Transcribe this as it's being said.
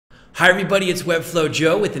Hi everybody, it's Webflow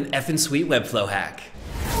Joe with an effing sweet Webflow hack.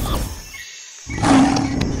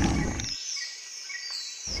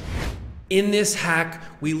 In this hack,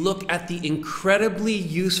 we look at the incredibly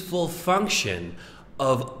useful function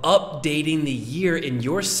of updating the year in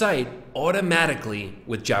your site automatically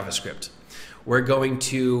with JavaScript. We're going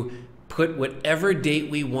to put whatever date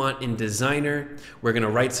we want in Designer. We're going to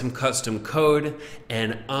write some custom code,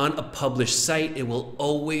 and on a published site, it will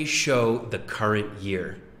always show the current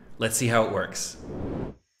year. Let's see how it works.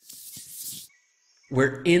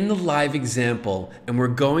 We're in the live example, and we're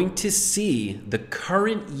going to see the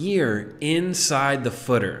current year inside the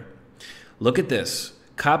footer. Look at this,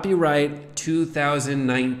 copyright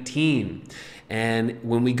 2019. And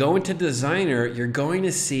when we go into Designer, you're going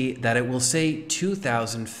to see that it will say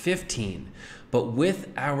 2015. But with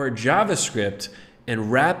our JavaScript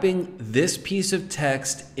and wrapping this piece of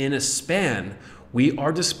text in a span, we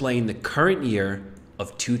are displaying the current year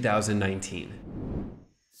of 2019.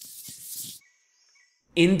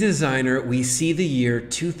 In Designer, we see the year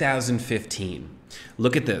 2015.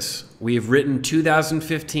 Look at this. We've written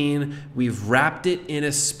 2015, we've wrapped it in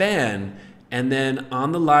a span, and then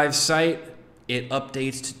on the live site, it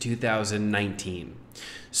updates to 2019.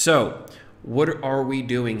 So, what are we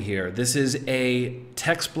doing here? This is a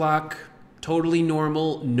text block, totally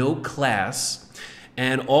normal, no class,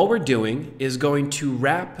 and all we're doing is going to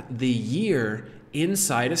wrap the year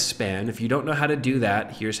inside a span. If you don't know how to do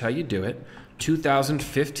that, here's how you do it.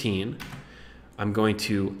 2015, I'm going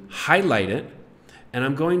to highlight it, and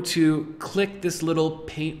I'm going to click this little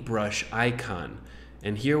paintbrush icon.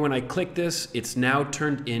 And here when I click this, it's now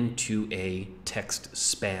turned into a text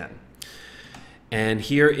span. And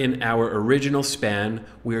here in our original span,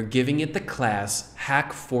 we're giving it the class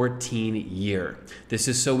hack14year. This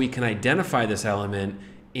is so we can identify this element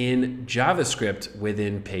in JavaScript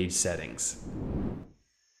within page settings.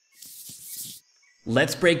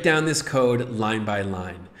 Let's break down this code line by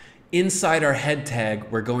line. Inside our head tag,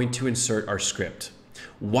 we're going to insert our script.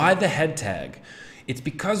 Why the head tag? It's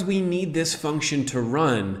because we need this function to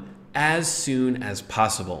run as soon as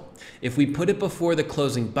possible. If we put it before the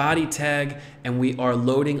closing body tag and we are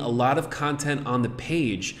loading a lot of content on the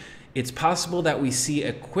page, it's possible that we see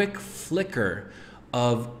a quick flicker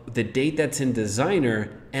of the date that's in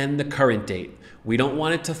Designer and the current date. We don't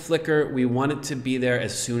want it to flicker, we want it to be there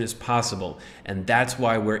as soon as possible, and that's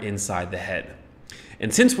why we're inside the head.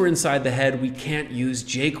 And since we're inside the head, we can't use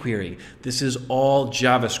jQuery. This is all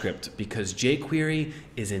JavaScript because jQuery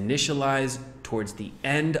is initialized towards the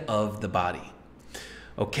end of the body.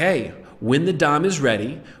 Okay, when the DOM is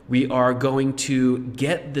ready, we are going to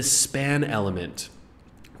get the span element.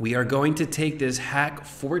 We are going to take this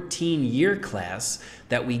hack14year class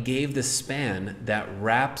that we gave the span that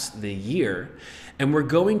wraps the year, and we're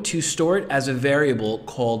going to store it as a variable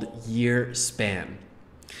called year span.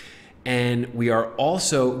 And we are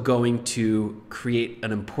also going to create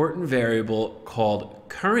an important variable called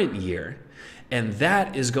current year, and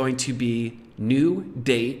that is going to be new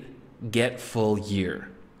date get full year.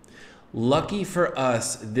 Lucky for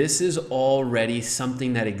us, this is already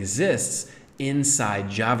something that exists inside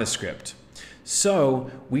JavaScript.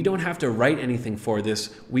 So we don't have to write anything for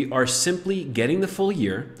this. We are simply getting the full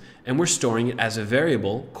year and we're storing it as a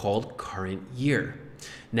variable called current year.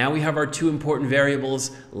 Now we have our two important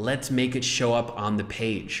variables. Let's make it show up on the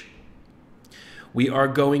page. We are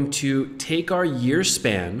going to take our year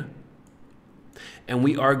span and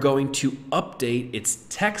we are going to update its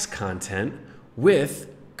text content with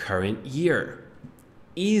current year.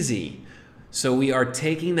 Easy. So we are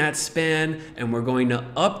taking that span and we're going to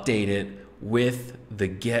update it with the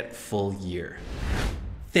get full year.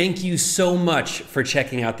 Thank you so much for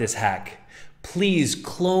checking out this hack. Please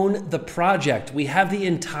clone the project. We have the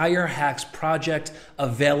entire hacks project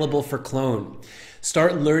available for clone.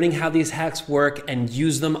 Start learning how these hacks work and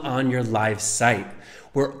use them on your live site.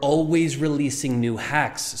 We're always releasing new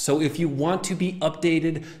hacks, so if you want to be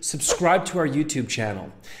updated, subscribe to our YouTube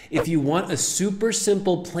channel. If you want a super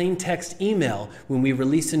simple plain text email when we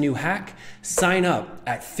release a new hack, sign up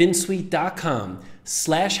at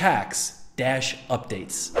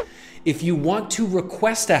finsweet.com/hacks-updates. If you want to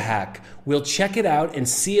request a hack, we'll check it out and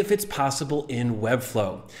see if it's possible in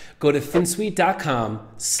Webflow. Go to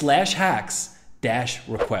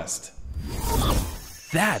finsweet.com/hacks-request.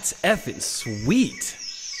 That's effing sweet.